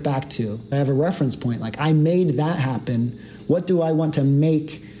always look back to. I have a reference point. I made that happen. What do I want to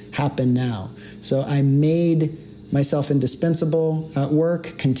make happen now? So I made myself indispensable at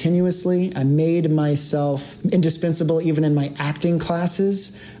work continuously. I made myself indispensable even in my acting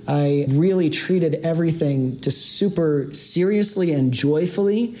classes. I really treated everything just super seriously and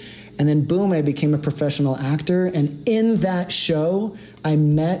joyfully. And then boom, I became a professional actor. And in that show, I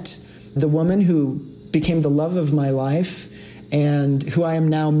met the woman who became the love of my life and who I am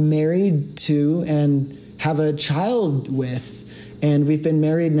now married to and have a child with. And we've been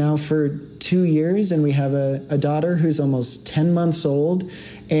married now for 2 years, and we have a daughter who's almost 10 months old,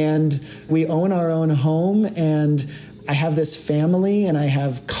 and we own our own home, and I have this family, and I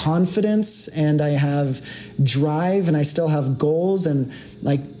have confidence, and I have drive, and I still have goals, and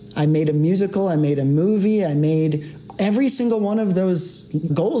I made a musical, I made a movie, I made every single one of those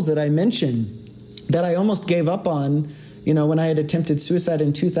goals that I mentioned that I almost gave up on when I had attempted suicide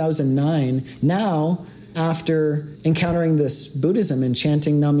in 2009. Now, after encountering this Buddhism and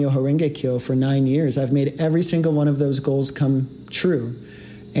chanting Nam-myoho Renge Kyo for 9 years, I've made every single one of those goals come true.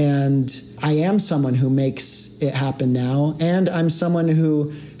 And I am someone who makes it happen now. And I'm someone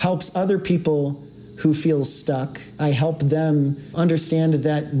who helps other people who feel stuck. I help them understand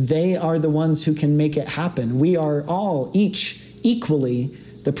that they are the ones who can make it happen. We are all each equally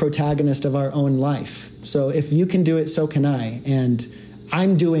the protagonist of our own life. So if you can do it, so can I. And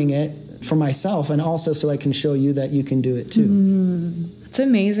I'm doing it for myself, and also so I can show you that you can do it too. It's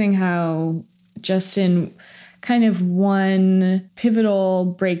amazing how just in kind of one pivotal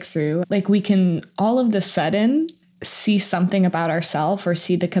breakthrough, like we can all of the sudden see something about ourselves or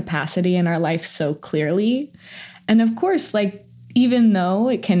see the capacity in our life so clearly. And of course, like, even though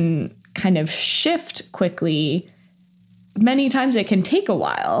it can kind of shift quickly, many times it can take a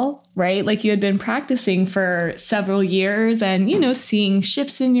while, right? Like, you had been practicing for several years and, seeing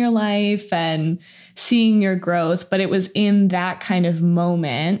shifts in your life and seeing your growth. But it was in that kind of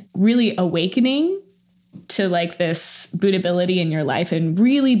moment, really awakening to like this Buddhability in your life and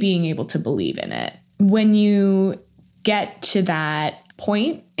really being able to believe in it. When you get to that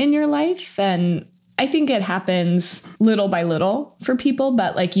point in your life, and I think it happens little by little for people,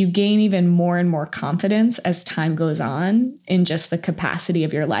 but like you gain even more and more confidence as time goes on in just the capacity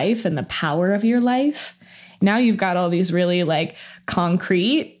of your life and the power of your life. Now you've got all these really like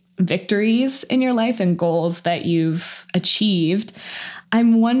concrete victories in your life and goals that you've achieved.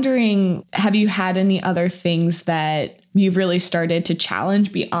 I'm wondering, have you had any other things that you've really started to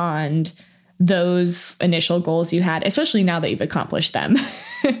challenge beyond those initial goals you had, especially now that you've accomplished them?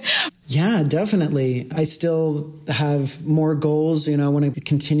 Yeah, definitely. I still have more goals. I want to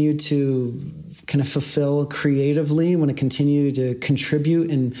continue to kind of fulfill creatively, want to continue to contribute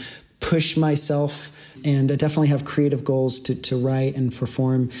and push myself. And I definitely have creative goals to write and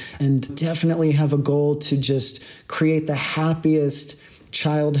perform, and definitely have a goal to just create the happiest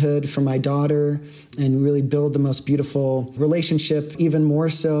childhood for my daughter and really build the most beautiful relationship, even more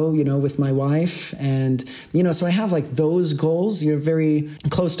so, with my wife. And, so I have like those goals. You're very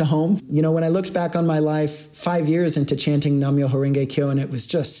close to home. When I looked back on my life 5 years into chanting Nam-myoho Renge Kyo, and it was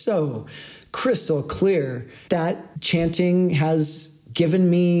just so crystal clear that chanting has given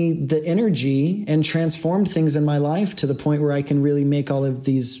me the energy and transformed things in my life to the point where I can really make all of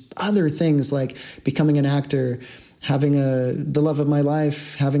these other things, like becoming an actor, having the love of my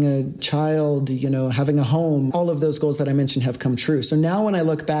life, having a child, having a home. All of those goals that I mentioned have come true. So now when I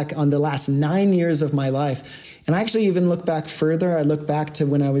look back on the last 9 years of my life, and I actually even look back further, I look back to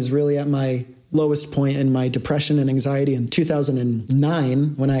when I was really at my lowest point in my depression and anxiety in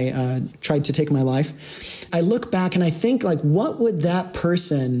 2009, when I tried to take my life. I look back and I think, like, what would that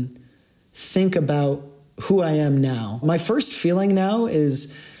person think about who I am now? My first feeling now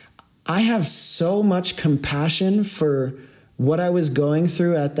is I have so much compassion for what I was going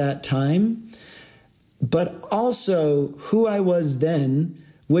through at that time, but also who I was then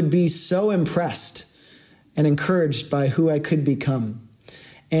would be so impressed and encouraged by who I could become.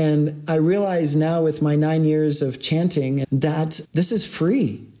 And I realize now with my 9 years of chanting that this is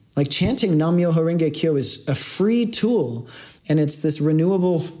free. Like, chanting Nam-myoho Renge Kyo is a free tool, and it's this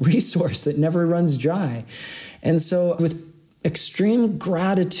renewable resource that never runs dry. And so with extreme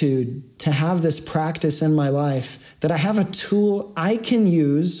gratitude to have this practice in my life, that I have a tool I can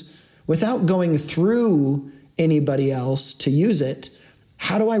use without going through anybody else to use it.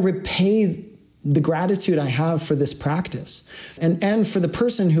 How do I repay the gratitude I have for this practice? And for the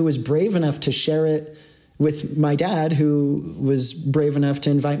person who was brave enough to share it with my dad, who was brave enough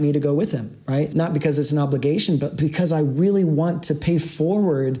to invite me to go with him, right? Not because it's an obligation, but because I really want to pay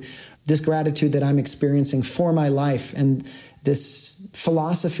forward this gratitude that I'm experiencing for my life, and this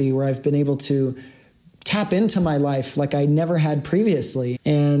philosophy where I've been able to tap into my life like I never had previously.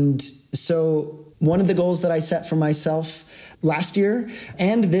 And so one of the goals that I set for myself last year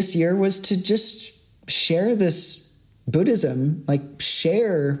and this year was to just share this Buddhism, like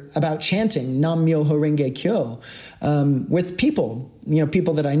share about chanting Nam-myoho Renge Kyo with people,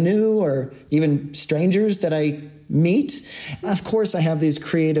 people that I knew or even strangers that I meet. Of course, I have these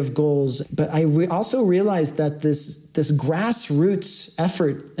creative goals, but I also realized that this grassroots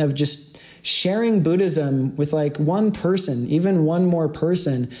effort of just sharing Buddhism with like one person, even one more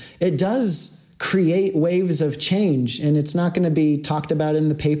person, it does create waves of change. And it's not going to be talked about in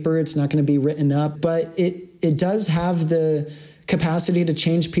the paper. It's not going to be written up, but it does have the capacity to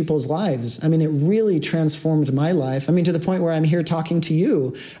change people's lives. I mean, it really transformed my life. I mean, to the point where I'm here talking to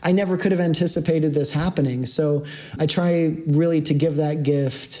you. I never could have anticipated this happening. So I try really to give that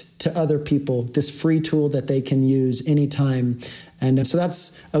gift to other people, this free tool that they can use anytime. And so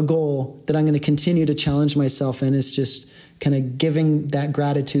that's a goal that I'm going to continue to challenge myself in, is just kind of giving that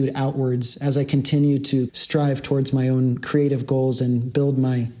gratitude outwards as I continue to strive towards my own creative goals and build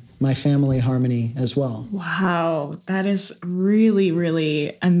my family harmony as well. Wow, that is really,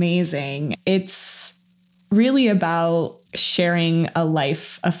 really amazing. It's really about sharing a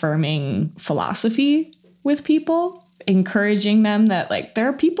life-affirming philosophy with people, encouraging them that like there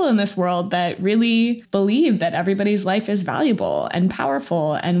are people in this world that really believe that everybody's life is valuable and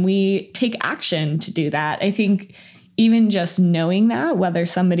powerful, and we take action to do that. I think even just knowing that, whether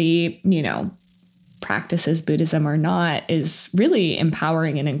somebody, practices Buddhism or not, is really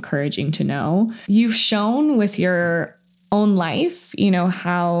empowering and encouraging to know. You've shown with your own life,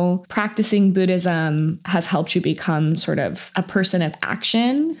 how practicing Buddhism has helped you become sort of a person of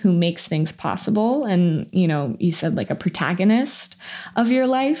action who makes things possible. And, you said like a protagonist of your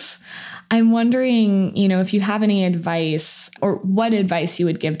life. I'm wondering, if you have any advice or what advice you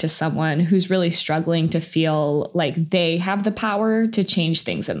would give to someone who's really struggling to feel like they have the power to change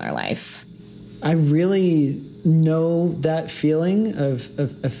things in their life. I really know that feeling of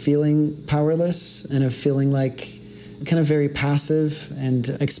feeling powerless and of feeling like kind of very passive, and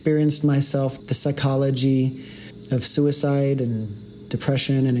experienced myself the psychology of suicide and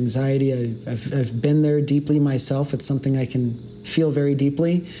depression and anxiety. I've been there deeply myself. It's something I can feel very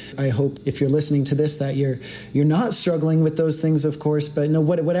deeply. I hope if you're listening to this that you're not struggling with those things, of course, but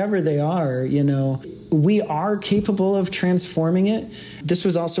whatever they are, we are capable of transforming it. This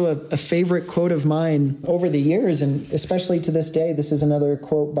was also a favorite quote of mine over the years, and especially to this day. This is another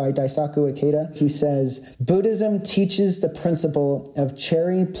quote by Daisaku Ikeda. He says, "Buddhism teaches the principle of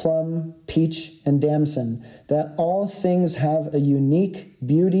cherry, plum, peach, and damson, that all things have a unique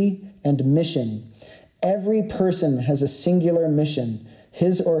beauty and mission. Every person has a singular mission,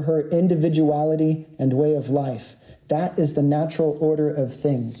 his or her individuality and way of life. That is the natural order of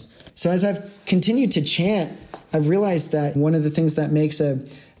things." So as I've continued to chant, I've realized that one of the things that makes a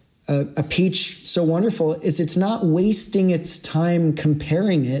peach so wonderful is it's not wasting its time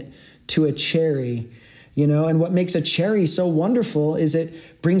comparing it to a cherry, and what makes a cherry so wonderful is it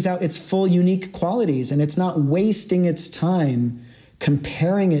brings out its full unique qualities, and it's not wasting its time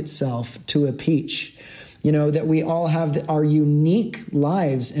comparing itself to a peach. That we all have our unique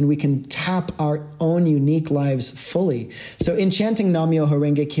lives, and we can tap our own unique lives fully. So in chanting Nam-myoho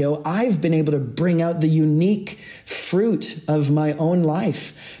Renge Kyo, I've been able to bring out the unique fruit of my own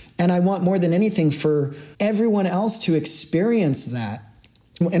life. And I want more than anything for everyone else to experience that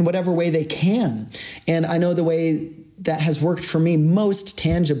in whatever way they can. And I know the way that has worked for me most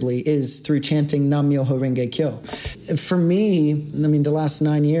tangibly is through chanting Nam-myoho Renge Kyo. For me, the last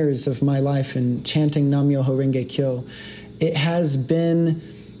 9 years of my life in chanting Nam-myoho Renge Kyo, it has been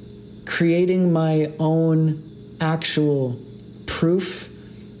creating my own actual proof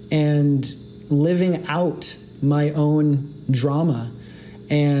and living out my own drama,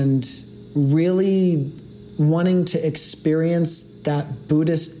 and really wanting to experience that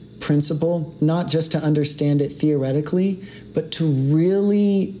Buddhist principle, not just to understand it theoretically, but to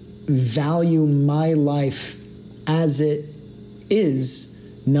really value my life as it is,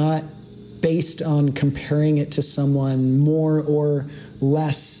 not based on comparing it to someone more or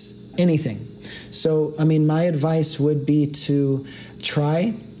less anything. So, my advice would be to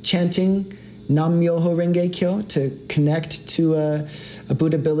try chanting Nam-myoho Renge Kyo to connect to a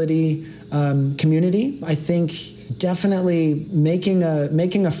Buddhability community. I think definitely making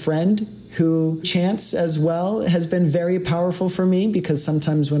a friend who chants as well has been very powerful for me, because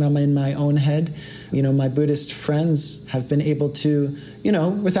sometimes when I'm in my own head, my Buddhist friends have been able to,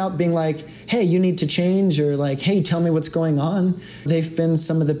 without being like, hey, you need to change, or like, hey, tell me what's going on. They've been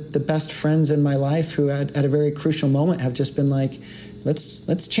some of the best friends in my life who at a very crucial moment have just been like,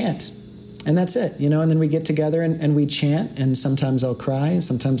 let's chant. And that's it, and then we get together and we chant, and sometimes I'll cry,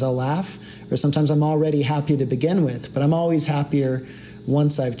 sometimes I'll laugh, or sometimes I'm already happy to begin with, but I'm always happier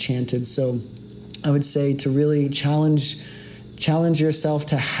once I've chanted. So I would say to really challenge yourself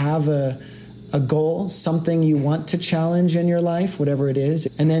to have a goal, something you want to challenge in your life, whatever it is,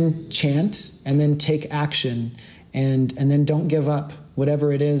 and then chant, and then take action, and then don't give up,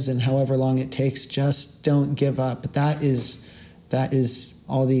 whatever it is, and however long it takes, just don't give up. That is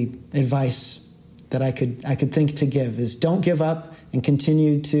all the advice that I could think to give, is don't give up and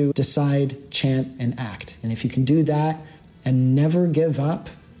continue to decide, chant, and act. And if you can do that and never give up,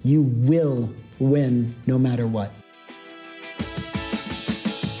 you will win no matter what.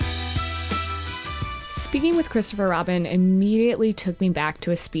 Speaking with Christopher Robin immediately took me back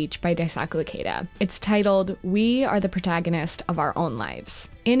to a speech by Daisaku Ikeda. It's titled, "We are the protagonist of our own lives."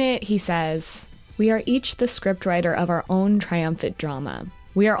 In it, he says, "We are each the scriptwriter of our own triumphant drama.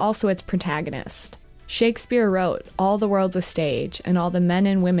 We are also its protagonist. Shakespeare wrote, 'All the world's a stage, and all the men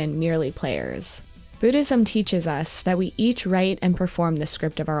and women merely players.' Buddhism teaches us that we each write and perform the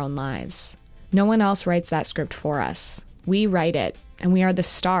script of our own lives. No one else writes that script for us. We write it, and we are the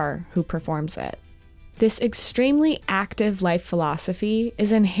star who performs it." This extremely active life philosophy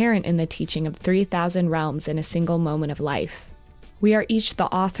is inherent in the teaching of 3,000 realms in a single moment of life. We are each the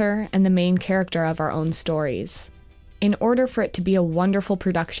author and the main character of our own stories. In order for it to be a wonderful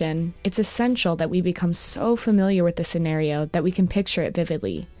production, it's essential that we become so familiar with the scenario that we can picture it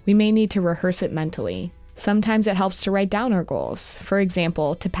vividly. We may need to rehearse it mentally. Sometimes it helps to write down our goals, for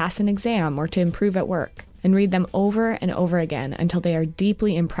example, to pass an exam or to improve at work, and read them over and over again until they are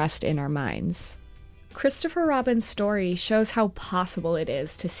deeply impressed in our minds. Christopher Robin's story shows how possible it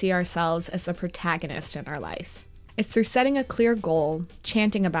is to see ourselves as the protagonist in our life. It's through setting a clear goal,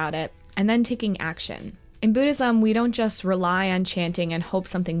 chanting about it, and then taking action. In Buddhism, we don't just rely on chanting and hope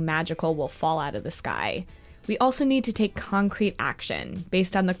something magical will fall out of the sky. We also need to take concrete action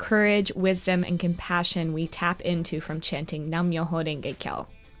based on the courage, wisdom, and compassion we tap into from chanting Nam-myoho Renge Kyo.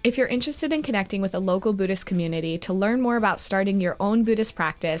 If you're interested in connecting with a local Buddhist community to learn more about starting your own Buddhist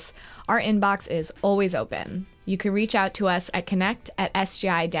practice, our inbox is always open. You can reach out to us at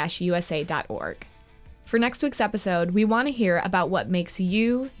connect@sgi-usa.org. For next week's episode, we want to hear about what makes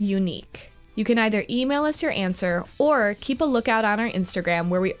you unique. You can either email us your answer or keep a lookout on our Instagram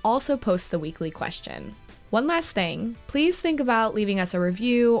where we also post the weekly question. One last thing, please think about leaving us a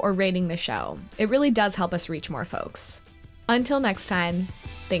review or rating the show. It really does help us reach more folks. Until next time,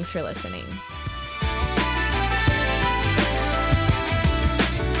 thanks for listening.